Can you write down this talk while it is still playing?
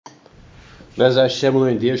Bez Hashem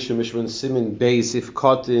learn Dir Shemishvan Simin Beis If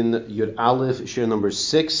Kotin Yud Aleph Shir number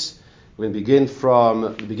 6. We're going to begin from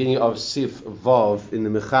the beginning of Sif Vav in the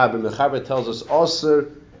Mechaber. Mechaber tells us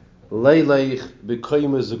Aser Leileich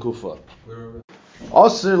B'Koyim Zekufa.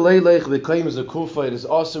 Aser Leileich B'Koyim Zekufa. It is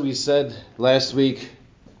also, we said last week,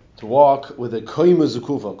 to walk with a Koyim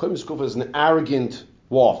Zekufa. Koyim Zekufa is an arrogant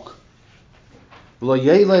walk. Lo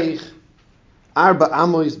Yeleich Arba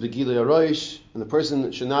Amos Begili Aroish, and the person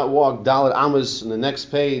should not walk Dalet Amos in the next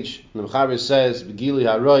page. And the Mechaber says Begili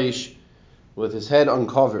Aroish, with his head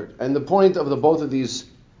uncovered. And the point of the both of these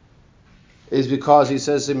is because he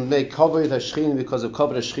says him make cover the Shechina because of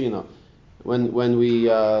cover the Shechina. When we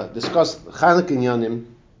discussed Chanukah Yanim,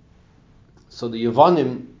 so the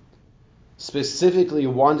Yevanim specifically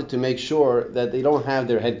wanted to make sure that they don't have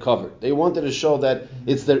their head covered. They wanted to show that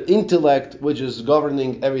it's their intellect which is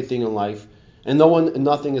governing everything in life, and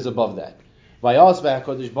nothing is above that. By us, by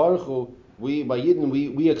HaKadosh Baruch Hu, by Yidden,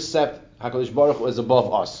 we accept HaKadosh Baruch Hu as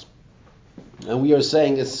above us. And we are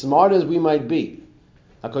saying, as smart as we might be,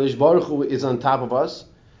 HaKadosh Baruch Hu is on top of us,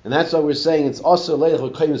 and that's why we're saying it's also Leich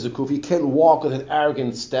L'Koyim Zekufa. You can't walk with an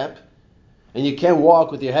arrogant step, and you can't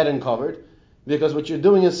walk with your head uncovered, because what you're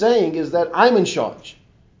doing and saying is that I'm in charge.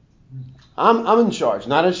 I'm in charge,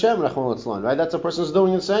 not Hashem, Rachmana litzlan, right? That's what a person's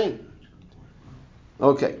doing and saying.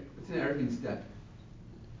 Okay. An arrogant step.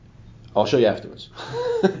 I'll show you afterwards.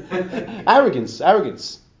 Arrogance.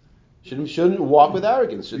 Shouldn't walk with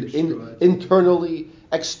arrogance. Should internally,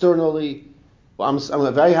 externally. Well,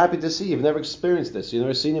 I'm very happy to see you've never experienced this. You've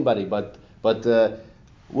never seen anybody, but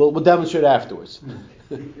we'll demonstrate afterwards.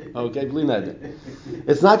 Okay, believe that.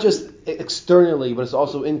 It's not just externally, but it's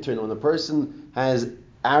also internal. When a person has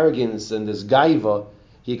arrogance and this gaiva,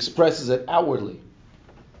 he expresses it outwardly.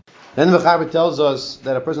 Then the Mechaber tells us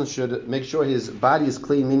that a person should make sure his body is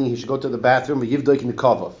clean, meaning he should go to the bathroom. V'yivdoik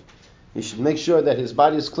mikavav. He should make sure that his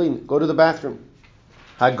body is clean. Go to the bathroom.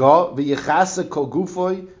 Haga v'yichasa kol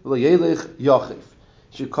gufoy v'lo yelech yachiv.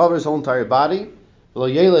 He should cover his whole entire body. V'lo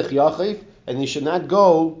yelech yachiv, and he should not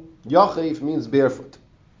go. Yachiv means barefoot.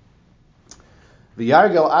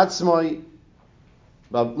 V'yargel atzmoi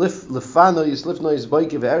lefano yislifno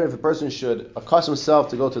yizboike v'erev. A person should accustom himself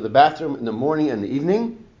to go to the bathroom in the morning and the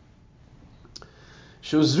evening.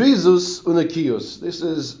 Shuzrizus unakiyus. This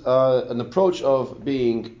is an approach of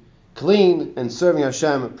being clean and serving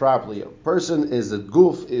Hashem properly. A person is a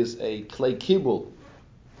guf, is a klei kibul,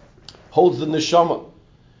 holds the neshama.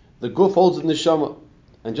 The guf holds the neshama,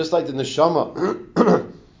 and just like the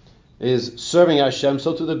neshama is serving Hashem,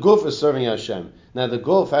 so too the guf is serving Hashem. Now the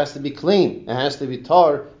guf has to be clean, it has to be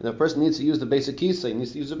tar, and a person needs to use the basic kisa, he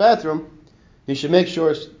needs to use the bathroom. He should make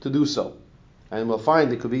sure to do so. And we'll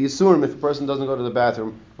find it could be Yisurim if a person doesn't go to the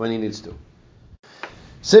bathroom when he needs to.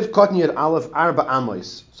 Sif Kotin Yud Aleph Arba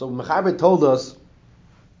Amos. So Mechaber told us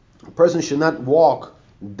a person should not walk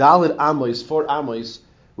Dalit Amos, 4 Amos,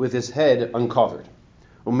 with his head uncovered.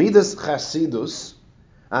 Umidas Chasidus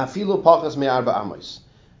Afilu Pachas Me Arba Amos.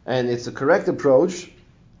 And it's the correct approach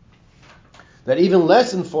that even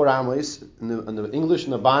less than 4 Amos, in the English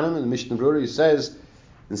Nabanim, in the Mishnah Brura, he says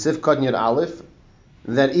in Sif Kotin Yud Aleph,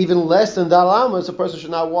 that even less than Dal Amos, a person should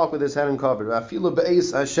not walk with his head uncovered. The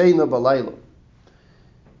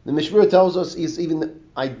Mishmur tells us it's even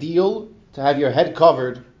ideal to have your head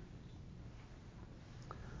covered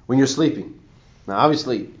when you're sleeping. Now,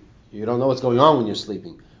 obviously, you don't know what's going on when you're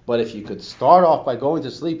sleeping, but if you could start off by going to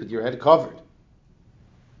sleep with your head covered,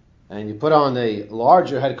 and you put on a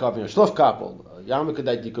larger head covering, a shlufkapel, a yarmulke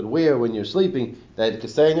that you could wear when you're sleeping, that it could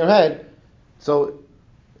stay in your head, so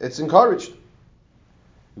it's encouraged.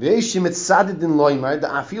 There are those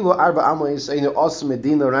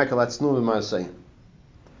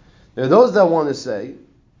that want to say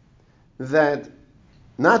that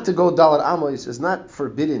not to go Dalet Amos is not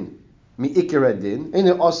forbidden mi'ikar adin, ain't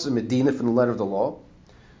also medina from the letter of the law,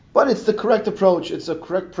 but it's the correct approach, it's a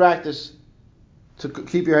correct practice to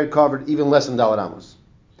keep your head covered even less than Dalet Amos.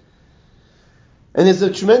 And there's a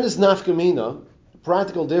tremendous nafkamina,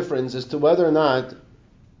 practical difference as to whether or not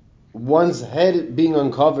one's head being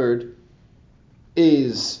uncovered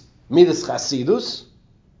is midas chasidus,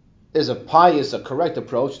 is a pious, a correct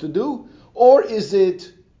approach to do, or is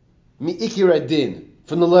it mi'ikir adin,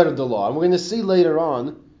 from the letter of the law? And we're going to see later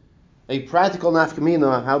on a practical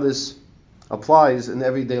nafkamina, how this applies in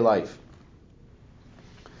everyday life.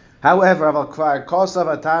 However,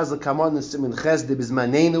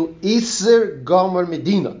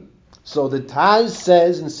 so the Taz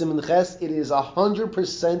says in Siman Ches, it is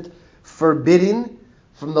 100% forbidden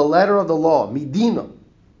from the letter of the law, Medina.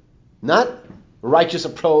 Not a righteous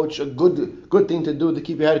approach, a good thing to do to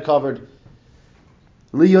keep your head covered.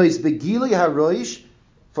 Liyois begili haroish,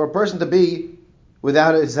 for a person to be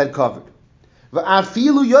without his head covered.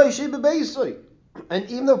 Va'afilu yoishe bebeisoi, and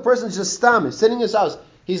even though a person is just sitting in his house,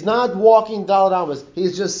 he's not walking daled amas,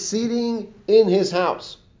 he's just sitting in his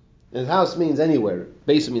house. And house means anywhere.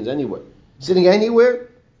 Beis means anywhere. Sitting anywhere,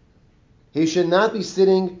 he should not be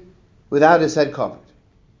sitting without his head covered.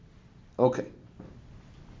 Okay.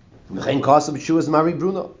 Mari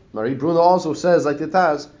Bruno also says, like the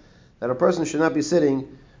Taz, that a person should not be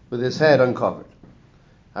sitting with his head uncovered.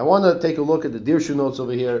 I want to take a look at the Dirshu notes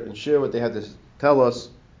over here and share what they have to tell us,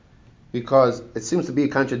 because it seems to be a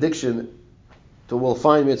contradiction to what we'll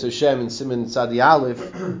find Mitzvah Hashem in Siman Tzadi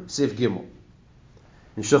Aleph, Sif Gimel.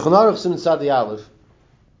 In Shulchan Aruch Siman Tzadi Aleph, it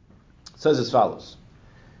says as follows.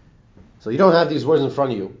 So you don't have these words in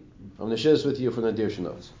front of you. I'm going to share this with you from the Dirshu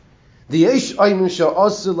notes. The Yesh Aymin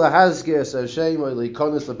Sha'asu Lahazger Hashem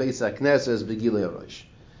Leikonis Lebeis HaKnesses Begilei Arosh.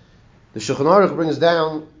 The Shulchan Aruch brings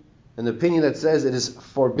down an opinion that says it is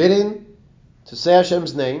forbidden to say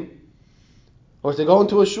Hashem's name or to go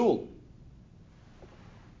into a shul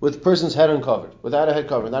with a person's head uncovered, without a head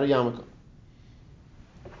cover, without a yarmulke.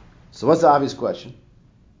 So what's the obvious question?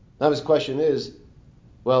 The obvious question is,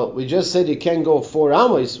 well, we just said you can't go 4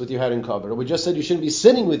 amos with your head uncovered, or we just said you shouldn't be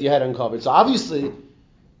sitting with your head uncovered. So obviously,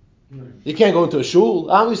 you can't go into a shul.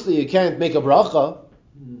 Obviously, you can't make a bracha,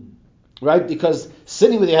 right? Because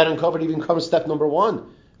sitting with your head uncovered even comes step number 1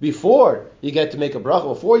 before you get to make a bracha,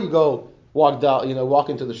 before you go walk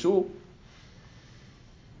into the shul.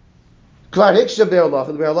 Kvar hiksha be'alacha,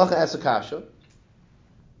 the be'alacha asks a kasha.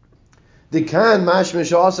 The kan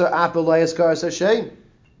mashmish also apelayas karas Hashem.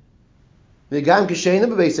 The gam kishena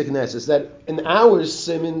bebeis HaKnesses, that in our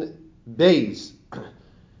simin beis,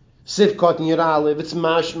 sif cotton yeralev, it's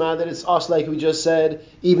mashma that it's us like we just said,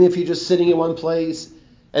 even if you're just sitting in one place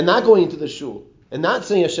and not going into the shul and not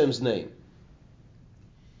saying Hashem's name.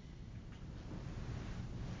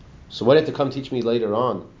 So what did to come teach me later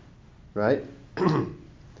on, right?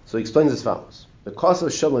 So he explains as follows. The cost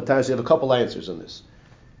of Shem Latarish, you have a couple answers on this.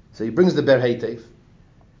 So he brings the Ber Heitev,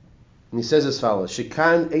 and he says as follows: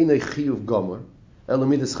 Shekan einay chiyuv gomer,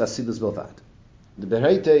 elamidas chasidus belvad. The Ber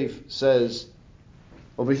Heitev says,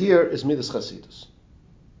 over here is midas chasidus.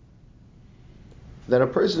 That a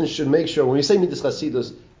person should make sure, when we say midas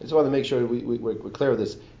chasidus, I just want to make sure we're clear of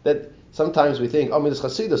this, that sometimes we think, midas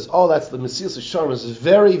chasidus, that's the Mesilas Yesharim, is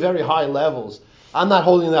very, very high levels. I'm not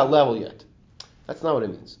holding that level yet. That's not what it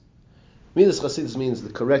means. Midas Chasidus means the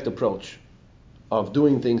correct approach of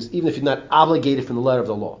doing things, even if you're not obligated from the letter of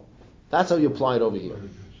the law. That's how you apply it over here.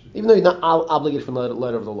 Even though you're not obligated from the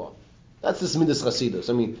letter of the law. That's this Midas Chasidus.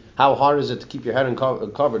 I mean, how hard is it to keep your head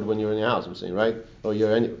covered when you're in your house, I'm saying, right? Or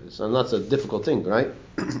you're anywhere. So that's a difficult thing, right?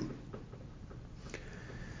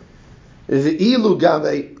 Excuse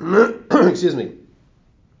me.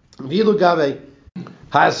 V'ilu gave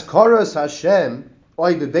Haskoras Hashem.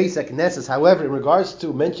 However, in regards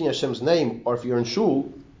to mentioning Hashem's name, or if you're in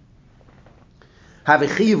shul, have a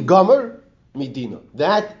chiyuv gomer midina.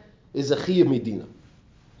 That is a chiyuv midina.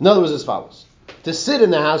 In other words, as follows: to sit in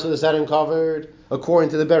the house with his head uncovered, according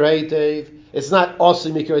to the Ber Heitev, it's not also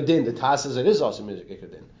mikra din. The Taz says it is also mikra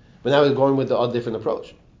din, but now we're going with a different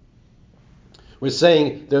approach. We're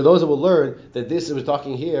saying there are those that will learn that this that we're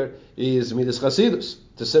talking here is midas chasidus,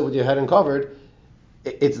 to sit with your head uncovered.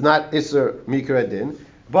 It's not Isser Mikra Din,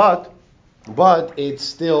 but it's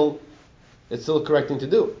still a correct thing to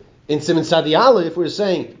do. In Siman Tzadi Aleph, we're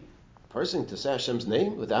saying a person to say Hashem's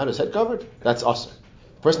name without his head covered, that's Asr.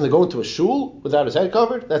 A person to go into a shul without his head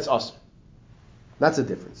covered, that's Asr. That's a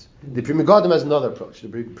difference. The Pri Megadim has another approach. The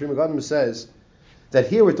Pri Megadim says that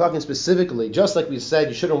here we're talking specifically, just like we said,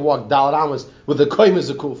 you shouldn't walk Daled Amos with a koim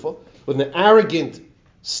zakufa, with an arrogant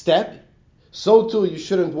step. So too, you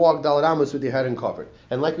shouldn't walk Daled Amos with your head uncovered.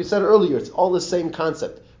 And like we said earlier, it's all the same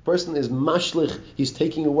concept. Person is mashlich, he's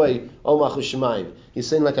taking away Omach Shemayim. He's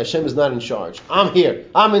saying like Hashem is not in charge. I'm here,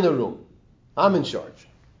 I'm in the room, I'm in charge.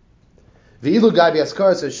 V'ilu Gabi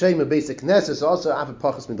Askaras Hashem a basic Knesset also Afet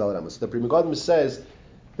Pachas Min Daled Amos. The Pri Megadim says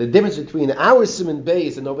the difference between our Siman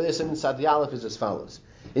Beis and over there Siman Tzadi Aleph is as follows.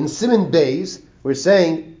 In Siman Beis, we're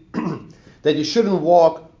saying that you shouldn't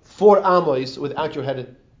walk 4 amos without your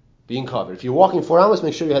head being covered. If you're walking 4 amos,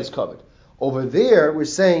 make sure your head's covered. Over there, we're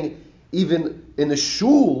saying even in the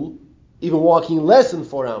shul, even walking less than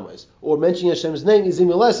 4 amos, or mentioning Hashem's name is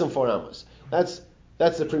even less than 4 amos. That's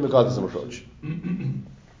the Pri Megadim approach.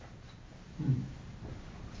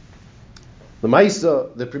 The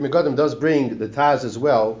Maisa, the Pri Megadim does bring the Taz as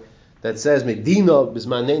well, that says Medina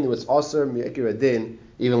bismanenu, it's aser mi'ikir adin,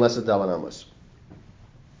 even less than Daled Amos.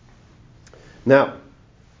 Now,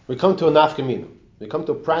 we come to a nafkamina. We come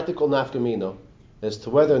to a practical nafkamina as to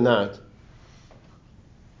whether or not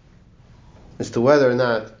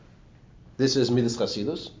this is midas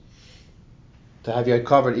chasidus, to have your head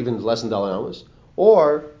covered even less than dollar hours,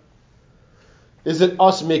 or is it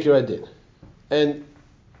us maker adin? And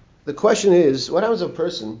the question is, what happens if a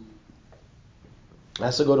person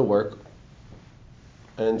has to go to work,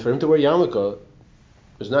 and for him to wear yarmulke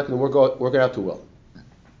is not going to work it out too well.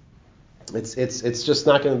 It's just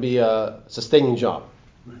not going to be a sustaining job.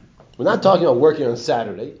 We're not talking about working on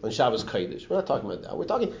Saturday, on Shabbos Kodesh. We're not talking about that. We're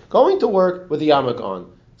talking going to work with the yarmulke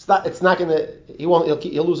on. It's not going to.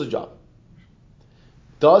 He'll lose a job.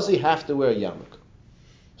 Does he have to wear a yarmulke?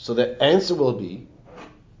 So the answer will be,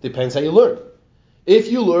 depends how you learn.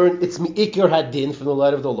 If you learn it's mi'ikar hadin from the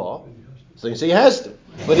letter of the law, so you say he has to.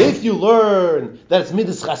 But if you learn that it's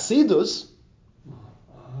midas chasidus,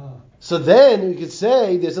 so then you could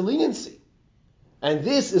say there's a leniency. And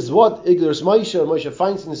this is what Igros Moshe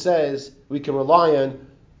Feinstein says we can rely on,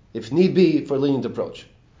 if need be, for a lenient approach.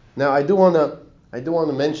 Now I do want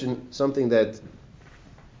to mention something that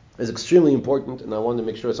is extremely important, and I want to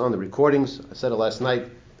make sure it's on the recordings. I said it last night.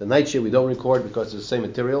 The night shift we don't record because it's the same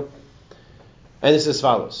material. And it's as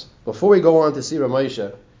follows. Before we go on to see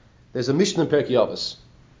Ramesha, there's a Mishnah in Perkei Avos.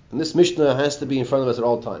 And this Mishnah has to be in front of us at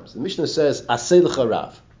all times. The Mishnah says, Asei l'cha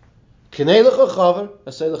rav. Kinei l'cha chaver,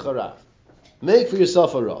 asei l'cha rav. Make for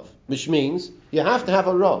yourself a rav. Which means, you have to have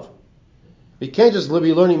a rav. You can't just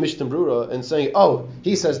be learning Mishnah Brura and saying, oh,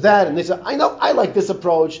 he says that, and they say, I know, I like this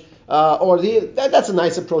approach, that's a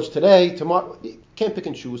nice approach today, tomorrow. You can't pick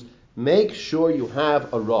and choose. Make sure you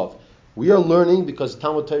have a rav. We are learning because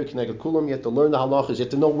Talmud Torah Keneged Kulam. You have to learn the halachas. You have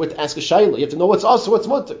to know where to ask a shayla. You have to know what's us, what's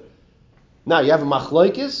mutter. Now you have a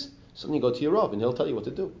machlokes, so then you go to your rav and he'll tell you what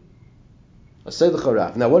to do. Asay l'cha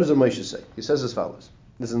rav. Now what does the Moshe say? He says as follows.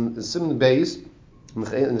 This is in Simon Beis, in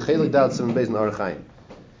Chelik Dal Simon Beis in Orach Chaim.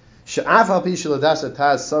 She'af al pi sheladas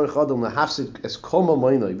ataz sarich adam lahafsik es kol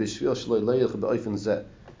ma'moinoi b'shvil shloi leich b'oifen zeh.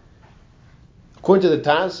 According to the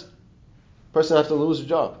Taz, person has to lose his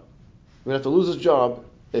job. He would have to lose his job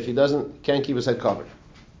if he can't keep his head covered.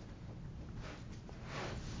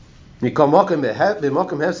 Says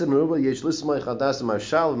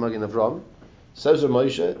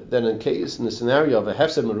Moshe, then in the scenario of a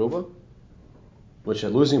hefsed meruba, which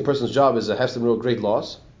losing a person's job is a hefsed meruba, great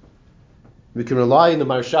loss, we can rely on the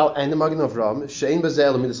Marshal and the Magen Avram, she'ein bazeh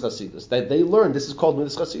el midas chasidus, that they learn this is called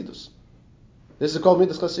midas chasidus. This is called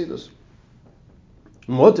midas chasidus.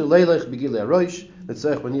 Motu leilech begilei harosh,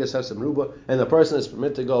 letzarech b'niyas hefsed meruba, and the person is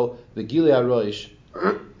permitted to go begilei harosh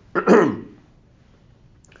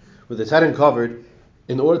with his head uncovered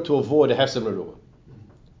in order to avoid a hefsed meruba.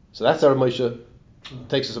 So that's how Moshe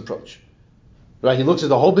takes his approach. Right? He looks at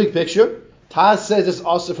the whole big picture. Taz says it's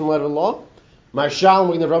also from letter of law. Marshal and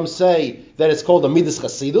Magen Avram say that it's called a midas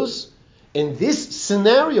chasidus. In this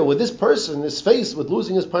scenario, where this person is faced with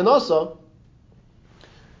losing his parnasa,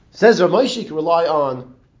 says Rav Moshe can rely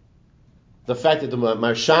on the fact that the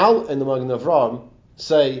Marshal and the Magen Avram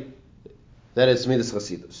say that it's midas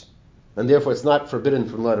chasidus, and therefore it's not forbidden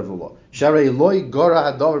from the letter of the law. Sharei loy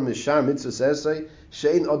gora hadavar mishar mitzvah esay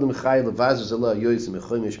shein adam chay levazer zela yoyis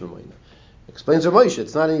mechoymish memoina. Explains Rav Moshe,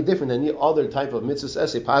 it's not any different than any other type of mitzvah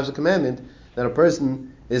essay, positive commandment, that a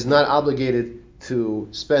person is not obligated to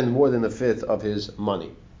spend more than a fifth of his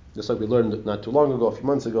money. Just like we learned not too long ago, a few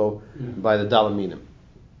months ago, by the Dalaminim.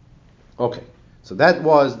 Okay, so that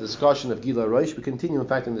was the discussion of Gila Rosh. We continue, in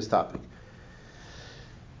fact, on this topic.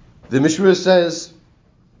 The Mishra says,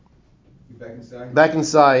 back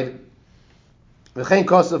inside, V'chein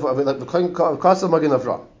Kosav Magen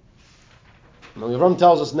Avram. Magen Avram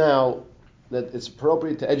tells us now that it's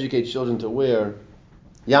appropriate to educate children to wear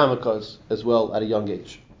yarmulkes as well at a young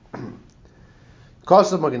age.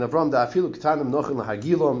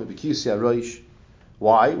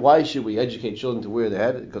 Why? Why should we educate children to wear their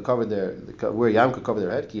head, wear yarmulke, cover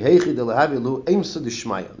their head?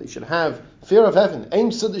 They should have fear of heaven.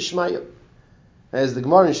 As the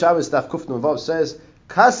Gemara in Shabbos Daf Kuf Vav says,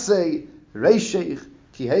 Kasei Reisheich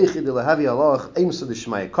ki heichi de lehavi alach eimsa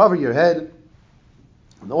d'shmaya. Cover your head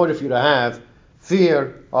in order for you to have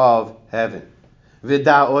fear of heaven.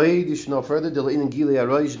 V'da'oi, you should know further, D'le'in gili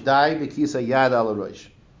aroish, dai b'kisa yad al aroish.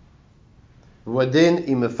 V'wadin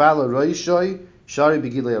imefal aroishoi, shari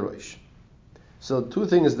b'gili aroish. So two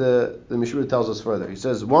things the Mishra tells us further. He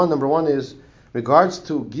says, number one is, regards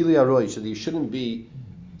to gili aroish, that you shouldn't be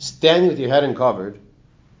standing with your head uncovered.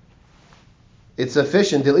 It's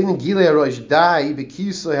sufficient. D'le'in gili aroish, dai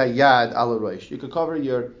b'kisa yad al aroish. You could cover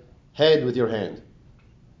your head with your hand.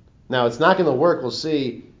 Now, it's not going to work, we'll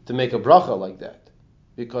see, to make a bracha like that,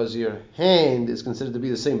 because your hand is considered to be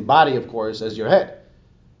the same body, of course, as your head.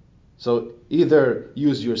 So either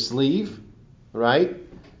use your sleeve, right,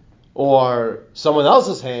 or someone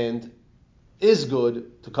else's hand is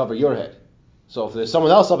good to cover your head. So if there's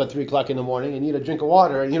someone else up at 3 o'clock in the morning and you need a drink of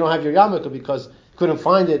water and you don't have your yarmulke because you couldn't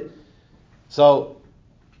find it, so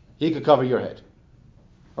he could cover your head.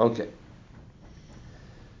 Okay.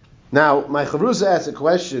 Now, my Chavrusa asks a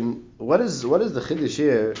question, what is the Chiddush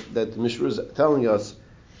here that the Mishra is telling us?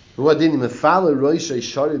 What does it mean, Mefala Roishay?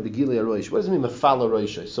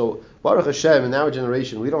 So, Baruch Hashem, in our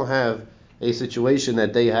generation, we don't have a situation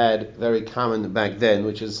that they had very common back then,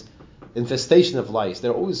 which is infestation of lice.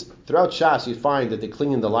 They're always, throughout Shas, you find that they're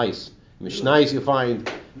cleaning the lice. Mishnais, you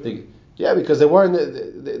find, because they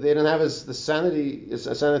weren't, they didn't have the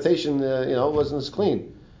sanitation, wasn't as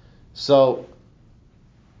clean. So,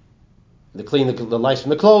 they clean the lice from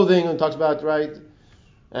the clothing, and talks about, right?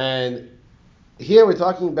 And here we're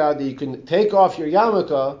talking about that you can take off your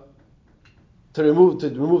yarmulke to remove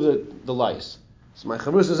the lice. So my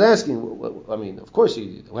Chavrus is asking, of course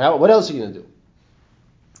what else are you going to do?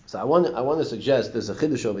 So I want to suggest there's a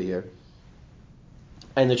chiddush over here,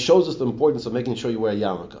 and it shows us the importance of making sure you wear a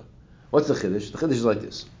yarmulke. What's the chiddush? The chiddush is like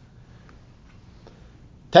this.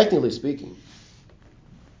 Technically speaking,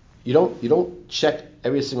 you don't check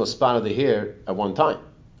every single spot of the hair at one time,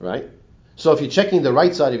 right? So if you're checking the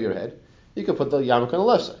right side of your head, you can put the yarmulke on the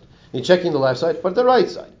left side. You're checking the left side, put it the right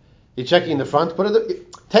side. You're checking the front, put it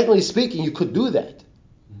technically speaking, you could do that.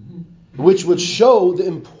 Which would show the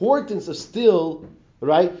importance of still,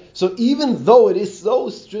 right? So even though it is so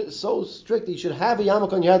strict, you should have a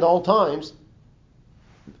yarmulke on your head at all times,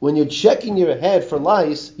 when you're checking your head for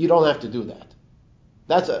lice, you don't have to do that.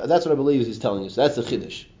 That's what I believe he's telling us. That's the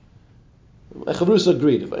chiddush. Chavrus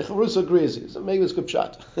agreed. If Chavrus agrees, so maybe it's good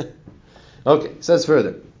shot. Okay, it says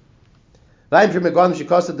further. To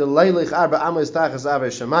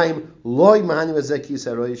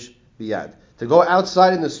go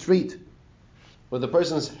outside in the street with a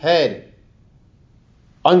person's head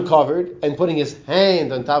uncovered and putting his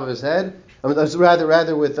hand on top of his head,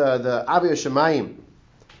 rather with the Avei Shemayim,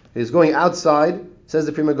 he's going outside, says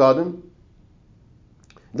the Pri Megadim.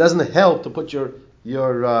 It doesn't help to put your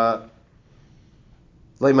to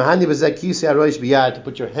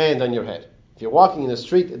put your hand on your head. If you're walking in the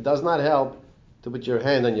street, it does not help to put your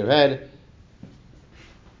hand on your head.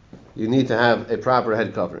 You need to have a proper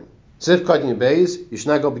head covering. Sif cutting your bays, you should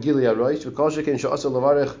not go begili haroish.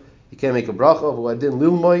 You can't make a bracha. V'adin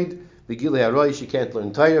lilmoid begili haroish. You can't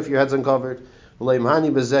learn Torah if your head's uncovered.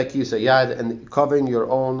 And covering your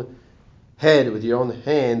own head with your own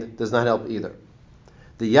hand does not help either.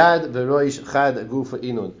 The yad v'roish chad gufa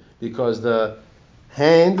inun, because the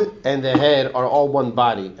hand and the head are all one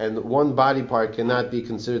body, and one body part cannot be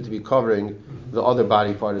considered to be covering the other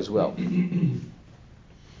body part as well.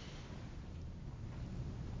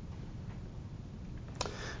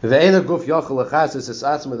 The goof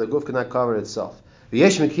cannot cover itself. There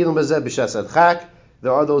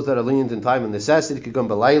are those that are lenient in time and necessity.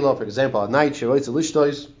 For example, at night, you want to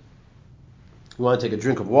take a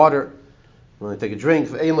drink of water, you want to take a drink.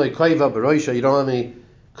 You don't have any kaiva, you don't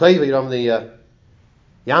have the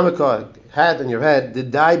yarmulke hat on your head.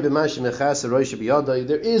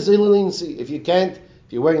 There is a leniency. If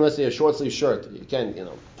you're wearing, let's say, a short sleeve shirt, you can,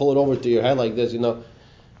 pull it over to your head like this,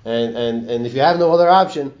 and if you have no other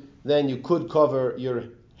option, then you could cover your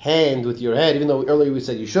hand with your head, even though earlier we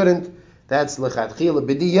said you shouldn't. That's lechatchila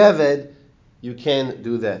b'diyeved. You can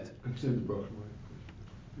do that.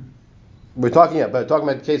 We're talking about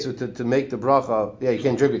the case to make the bracha. Yeah, you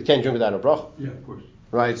can't drink without a bracha. Yeah, of course.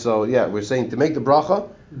 Right. So we're saying to make the bracha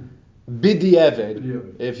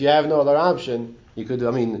b'diyeved. If you have no other option, you could.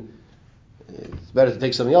 It's better to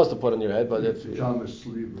take something else to put on your head. But if pajama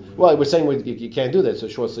sleeve. Well, we're saying you can't do that. It's a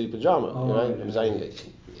short sleeve pajama, right? Yeah. I'm saying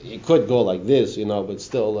you could go like this, but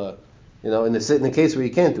still, in the case where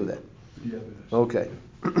you can't do that. Yeah, okay.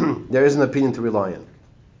 There is an opinion to rely on.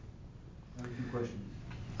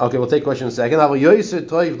 Okay, we'll take question in a second.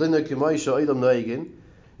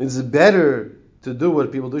 It's better to do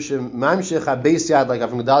what people do. Like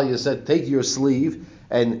Avnadalia said, take your sleeve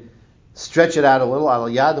and stretch it out a little.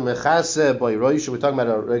 We're talking about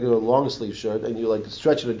a regular long sleeve shirt, and you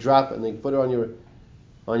stretch it a drop, and then put it on your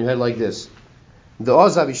head like this. The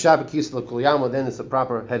then it's a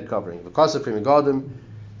proper head covering. Because of Pri Megadim,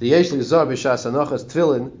 the Yeshli Zar b'shas Hanochas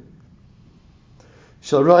Tefillin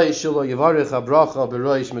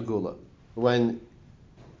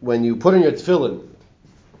when you put on your tefillin,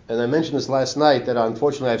 and I mentioned this last night that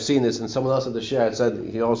unfortunately I've seen this, and someone else at the share said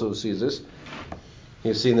he also sees this.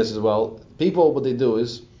 He's seen this as well. People, what they do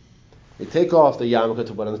is, they take off the yarmulke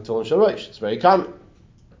to put on the tefillin shalosh. It's very common.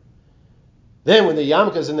 Then when the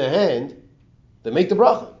yarmulke is in their hand, they make the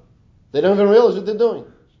bracha. They don't even realize what they're doing.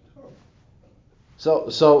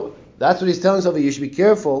 So that's what he's telling us over here. You should be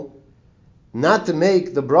careful not to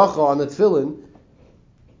make the bracha on the tefillin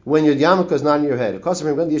when your yarmulke is not in your head.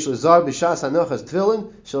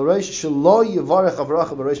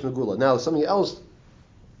 Now, something else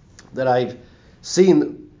that I've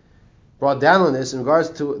seen brought down on this in regards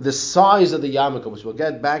to the size of the yarmulke, which we'll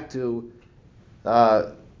get back to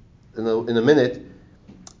in a minute.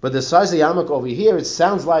 But the size of the yarmulke over here, it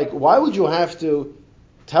sounds like, why would you have to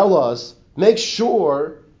tell us, make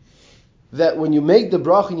sure that when you make the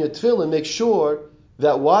bracha in your tefillin, make sure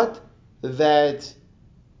that what? That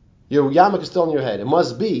your yarmulke is still on your head. It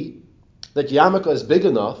must be that your yarmulke is big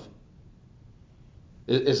enough,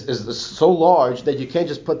 is so large that you can't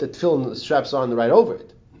just put the tefillin straps on right over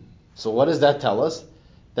it. So what does that tell us?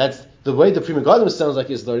 That's the way the Pri Megadim sounds like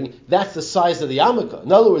he's learning. That's the size of the yarmulke.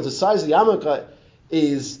 In other words, the size of the yarmulke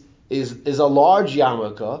is a large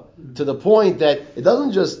yarmulke to the point that it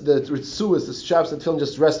doesn't just the ritzuas, the straps, the tefillin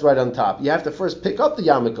just rest right on top. You have to first pick up the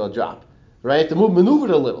yarmulke drop, right? You have to maneuver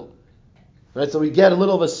it a little. Right, so we get a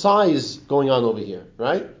little of a size going on over here,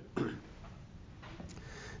 right?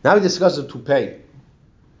 Now we discuss the toupee.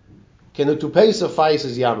 Can the toupee suffice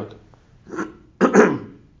as yarmulke?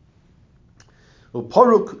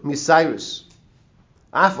 Uparuk misyrus.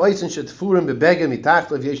 Af oisin shetfurim bebegem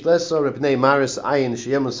mitachlev yesh lesor repnei maris ayin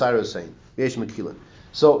sheyem usyrosein yesh mekilan.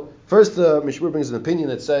 So first, the Mishmur brings an opinion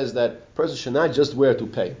that says that a person should not just wear a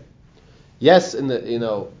toupee. Yes, he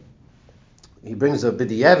brings a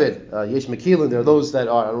b'di'evet, yesh mekilan. There are those that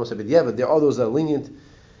are, I don't want to say b'di'evet, there are those that are lenient.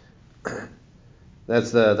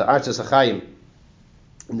 That's the Artzos HaChaim.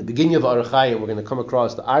 In the beginning of Orach Chaim, we're going to come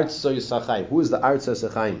across the Artzos HaChaim. Who is the Artzos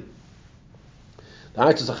HaChaim? The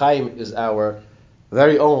Artzos HaChaim is our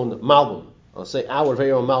very own Malbim. I'll say our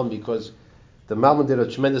very own Malbim because the Malbim did a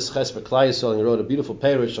tremendous ches for Klal Yisrael and he wrote a beautiful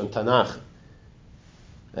perush on Tanakh.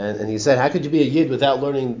 And he said, how could you be a Yid without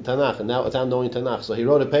learning Tanakh and now without knowing Tanakh? So he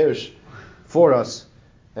wrote a perush for us,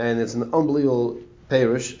 and it's an unbelievable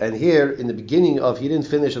perush. And here, in the beginning of, he didn't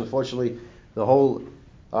finish, unfortunately, the whole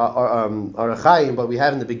Orach Chaim, but we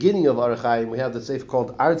have in the beginning of Orach Chaim, we have the sefer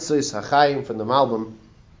called Artzos HaChaim from the Malbim,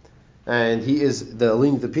 and he is the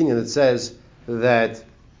lenient opinion that says that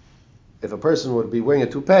if a person would be wearing a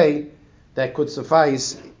toupee, that could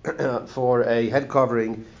suffice for a head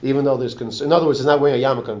covering, even though there's concern. In other words, he's not wearing a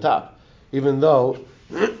yarmulke on top, even though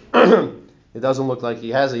it doesn't look like he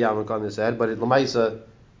has a yarmulke on his head, but Lamaisa,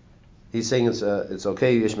 he's saying it's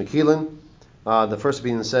okay, yesh mekilan. The first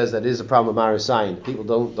opinion says that it is a problem of Marasayin. People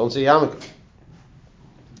don't say yarmulke.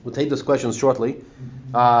 We'll take those questions shortly.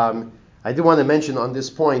 I do want to mention on this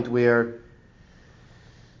point where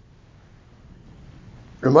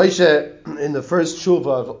Ramosha, in the first tshuva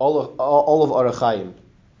of all of Orach Chaim,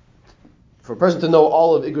 for a person to know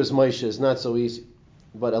all of Igros Moshe is not so easy,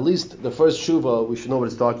 but at least the first tshuva we should know what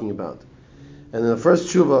it's talking about. And in the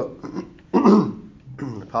first tshuva, I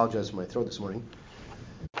apologize for my throat this morning.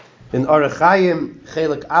 In Orach Chaim,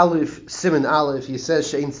 Chelik Aleph, Siman Aleph, he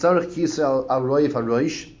says, Shein tzarich kisel al roiv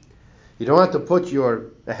haroish. You don't have to put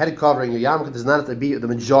your head covering, your yarmulke does not have to be the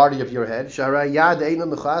majority of your head. Shaharei yad eina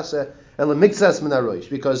mechase ela mikzas min haroish,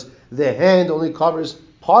 because the hand only covers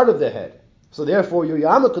part of the head. So therefore, your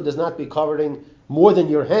yarmulke does not be covering more than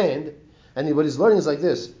your hand. And what he's learning is like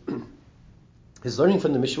this. He's learning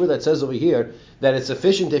from the Mishmur that says over here that it's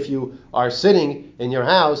sufficient if you are sitting in your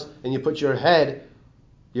house and you put your hand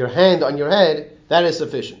on your head, that is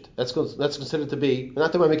sufficient. That's considered to be,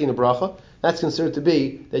 not that we're making a bracha, that's considered to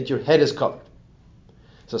be that your head is covered.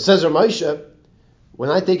 So says Ramosha, when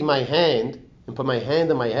I take my hand and put my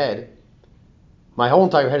hand on my head, my whole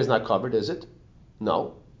entire head is not covered, is it?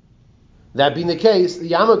 No. That being the case, the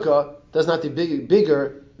yarmulke does not be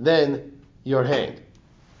bigger than your hand.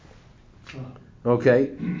 Okay?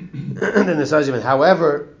 And then the argument,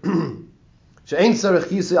 however,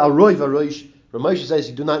 Ramosha says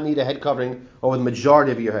you do not need a head covering over the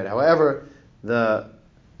majority of your head. However, the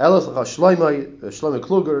Shlomo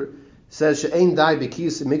Kluger says she'ein dai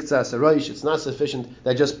b'kis miktzas haroish. It's not sufficient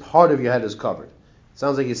that just part of your head is covered. It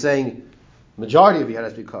sounds like he's saying majority of your head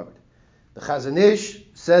has to be covered. The Chazon Ish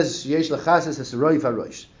says yesh lechases haroiv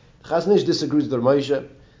haroish. The Chazon Ish disagrees with the Ramosha.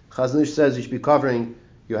 Chazon Ish says you should be covering.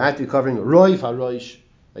 You have to be covering roiv haroish.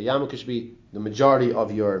 A yarmulke should be the majority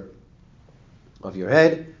of your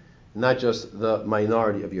head, not just the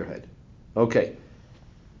minority of your head. Okay.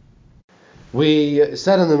 We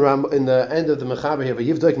said in the end of the Mechaber here,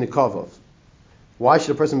 Yivdok Nikavov. Why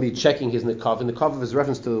should a person be checking his Nikav? And Nikavov is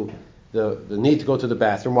reference to the need to go to the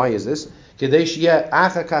bathroom. Why is this? Because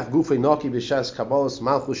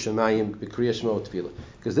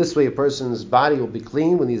this way a person's body will be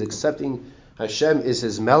clean when he's accepting Hashem is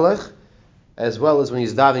his melech, as well as when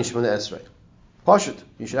he's davening Shemona Esrei. Pashut,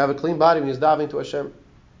 you should have a clean body when he's davening to Hashem.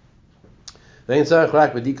 He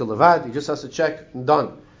just has to check and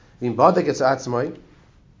done.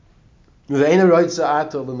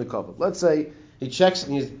 Let's say he checks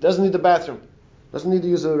and he doesn't need the bathroom, doesn't need to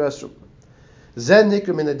use the restroom.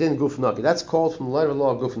 That's called from the letter of the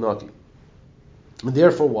law of Gufnaki. And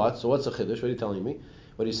therefore what? So what's the chiddush? What are you telling me?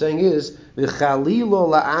 What he's saying is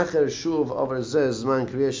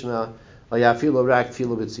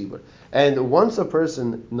and once a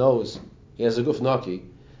person knows he has a Gufnaki,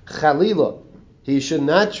 Chalila, he should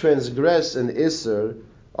not transgress an Isser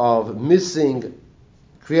of missing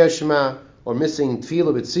Kriya Shema or missing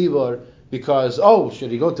Tefillah B'tzibur because, should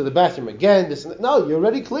he go to the bathroom again? No, you're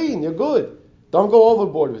already clean, you're good. Don't go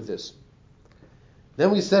overboard with this.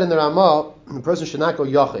 Then we said in the Ramah, the person should not go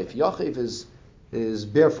Yachiv. Yachiv is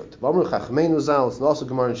barefoot. It's also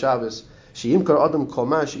Gemara in Shabbos. A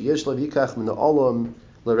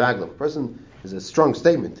person is a strong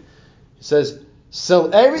statement. He says,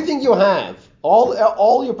 sell everything you have,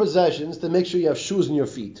 all your possessions, to make sure you have shoes in your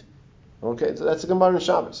feet. Okay, so that's a Gemara in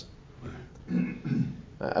Shabbos.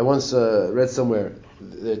 I once read somewhere,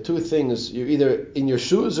 there are two things, you're either in your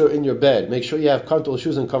shoes or in your bed. Make sure you have comfortable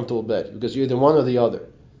shoes and comfortable bed, because you're either one or the other.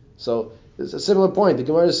 So it's a similar point. The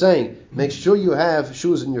Gemara is saying, make sure you have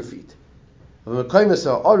shoes in your feet. The El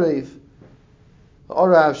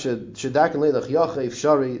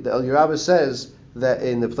Yerabah says that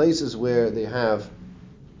in the places where they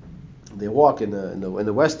walk in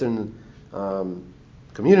the Western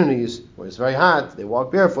communities where it's very hot, they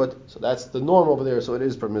walk barefoot. So that's the norm over there. So it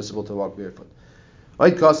is permissible to walk barefoot.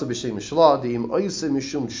 That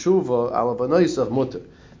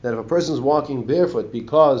if a person is walking barefoot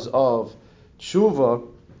because of tshuva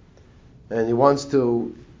and he wants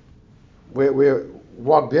to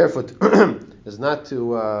walk barefoot is not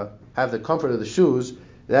to have the comfort of the shoes,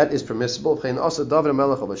 that is permissible. David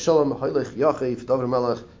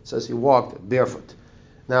Melech says he walked barefoot.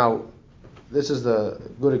 Now, this is the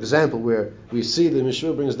good example where we see the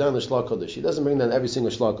Mishra brings down the Shlach Kodesh. He doesn't bring down every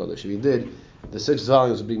single Shlach Kodesh. If he did, the 6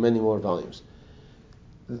 volumes would be many more volumes.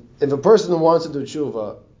 If a person wants to do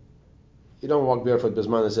tshuva, you don't walk barefoot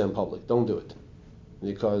bisman in public. Don't do it,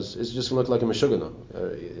 because it's just going to look like a meshugana.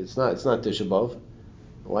 It's not Tisha B'Av.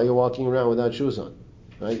 Why are you walking around without shoes on?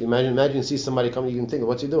 Right? Imagine you see somebody coming, you can think,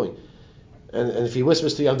 what's he doing? And if he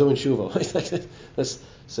whispers to you, I'm doing tshuva.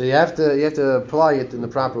 So you have to apply it in the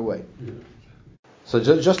proper way. So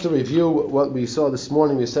just to review what we saw this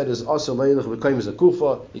morning, we said is also leilich v'kayim is a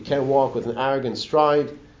kufa. You can't walk with an arrogant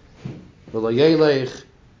stride. V'layelech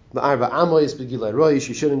ba'arba amois b'gilai roish.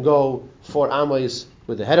 You shouldn't go 4 amois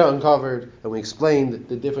with the head uncovered. And we explained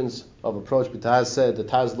the difference of approach. But Taz said the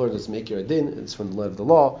Taz learned it's Meikir Adin. It's from the letter of the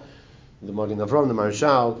law. The Magen Avram, the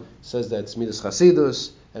Marshal, says that it's Midas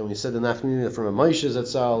Chasidus. And we said the Nafmina from a Moshe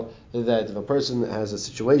Zatzal that if a person has a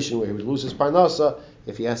situation where he would lose his parnasa,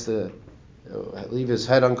 if he has to leave his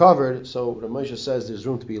head uncovered, so Ramosha says there's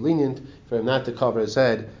room to be lenient for him not to cover his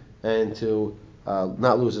head and to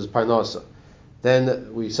not lose his parnasa.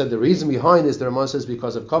 Then we said the reason behind this, the Ramah says,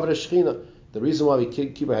 because of covered Shechina. The reason why we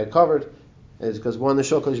keep our head covered is because one, the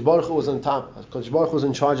Kodesh Baruch Hu was on top. Kodesh Baruch Hu was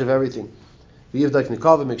in charge of everything. Make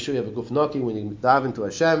sure you have a gufnaki when you dive into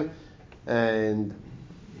Hashem. And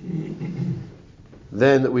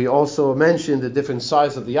then we also mentioned the different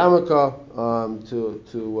size of the yarmulke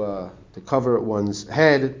to cover one's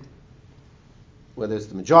head, whether it's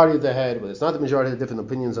the majority of the head, whether it's not the majority, different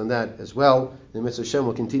opinions on that as well. The Mitzvah Hashem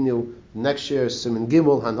will continue next year, Siman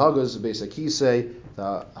Gimel, Hanhagas, Beis Akisei,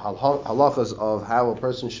 the halachas of how a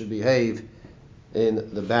person should behave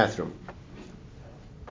in the bathroom.